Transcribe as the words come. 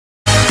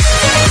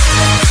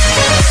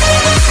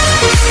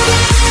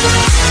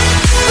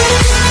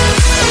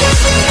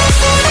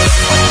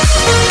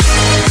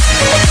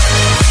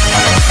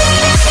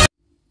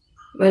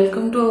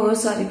Welcome to our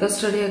Sarika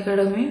study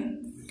academy.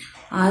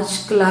 आज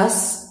class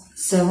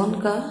 7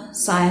 का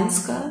science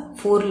का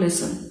 4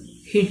 लेसन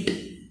हिट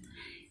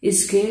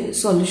इसके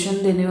सॉल्यूशन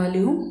देने वाली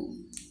हूँ।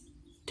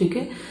 ठीक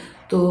है,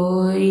 तो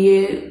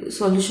ये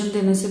सॉल्यूशन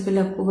देने से पहले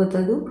आपको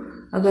बता दूँ,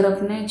 अगर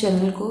अपने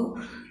चैनल को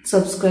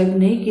सब्सक्राइब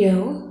नहीं किया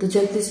हो तो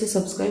जल्दी से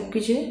सब्सक्राइब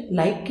कीजिए,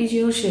 लाइक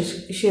कीजिए और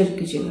शेयर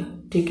कीजिएगा।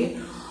 ठीक है,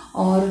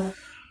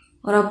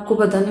 और आपको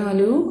बताने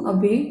वाली हूँ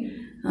अभी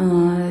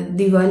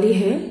दिवाली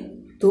है,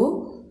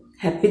 तो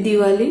happy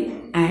Diwali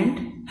and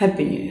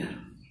happy new year.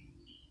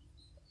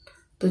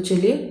 तो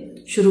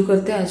चलिए शुरू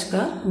करते हैं आज का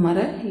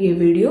हमारा ये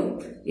वीडियो।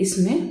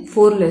 इसमें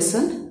 4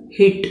 लेसन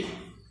हिट।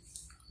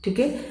 ठीक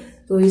है,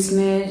 तो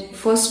इसमें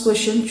first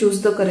question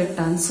choose the correct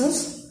answers.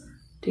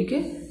 ठीक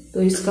है,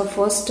 तो इसका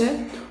फर्स्ट है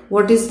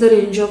what is the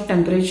range of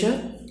temperature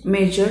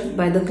measured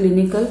by the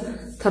clinical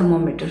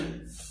thermometer.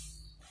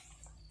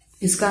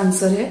 इसका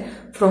आंसर है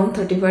from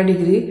 35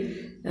 degree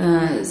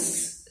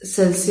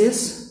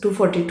Celsius to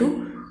 42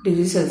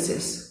 degree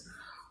Celsius.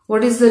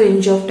 What is the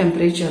range of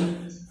temperature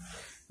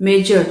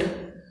measured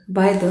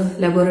by the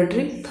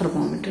laboratory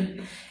thermometer?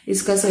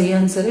 इसका सही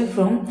answer है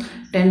from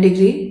 10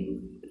 degree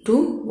to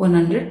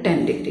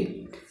 110 degree.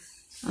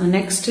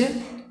 Next है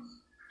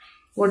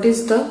what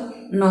is the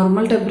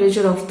normal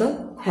temperature of the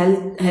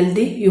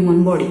healthy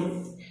human body?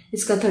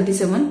 इसका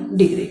 37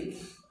 degree.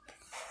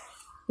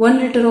 1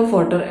 liter of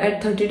water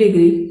at 30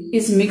 degree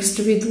is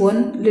mixed with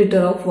 1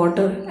 liter of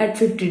water at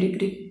 50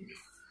 degree.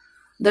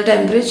 The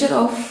temperature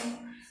of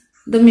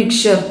the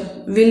mixture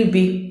will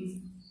be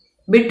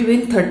between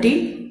 30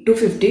 to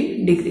 50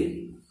 degree.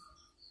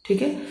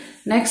 ठीक है,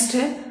 next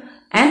है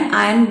an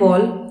iron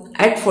ball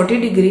at 40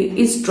 degree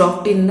is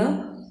dropped in the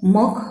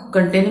mug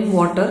containing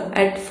water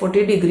at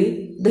 40 degree.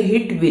 The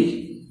heat will.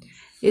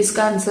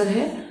 इसका answer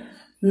है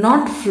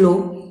not flow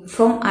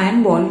from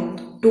iron ball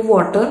to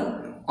water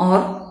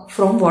or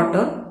from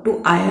water to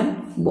iron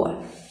ball.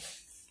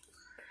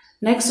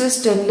 Next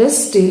is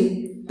stainless steel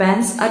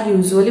pans are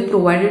usually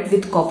provided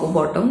with copper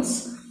bottoms.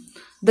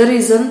 The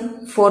reason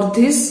for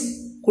this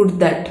could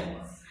that.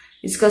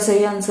 इसका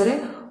सही answer है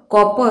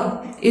copper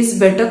is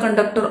better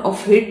conductor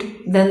of heat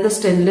than the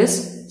stainless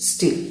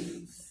steel.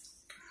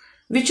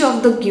 Which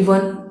of the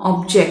given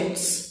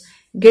objects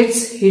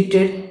gets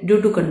heated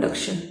due to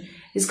conduction?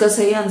 इसका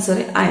सही answer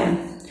है iron.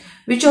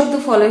 Which of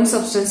the following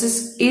substances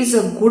is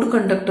a good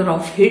conductor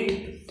of heat?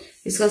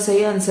 इसका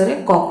सही answer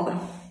है copper.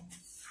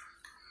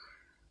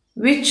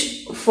 Which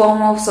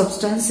form of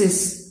substances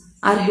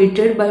are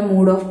heated by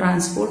mode of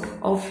transport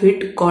of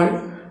heat called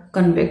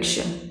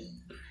convection?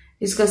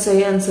 इसका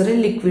सही answer है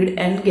liquid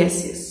and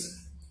gaseous.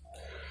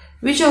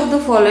 Which of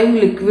the following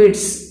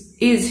liquids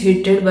is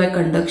heated by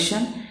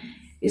conduction?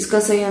 इसका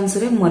सही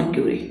answer है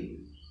mercury.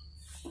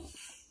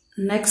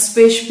 Next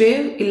page पे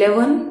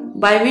 11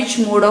 by which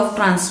mode of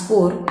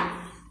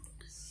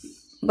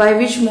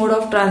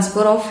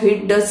transport of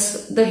heat does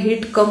the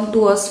heat come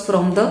to us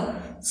from the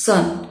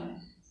sun?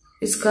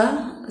 इसका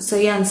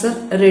सही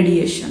answer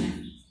radiation है।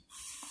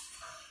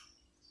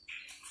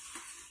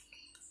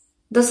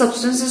 The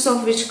substances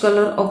of which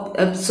colour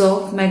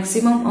absorb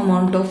maximum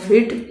amount of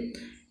heat?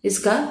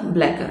 इसका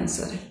black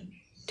answer है।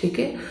 ठीक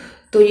है,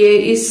 तो ये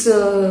इस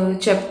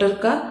चैप्टर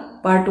का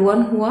पार्ट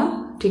 1 हुआ।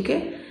 ठीक है,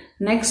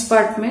 नेक्स्ट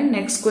पार्ट में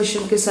नेक्स्ट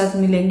क्वेश्चन के साथ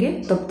मिलेंगे।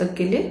 तब तक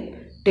के लिए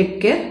टेक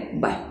केयर,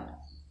 बाय।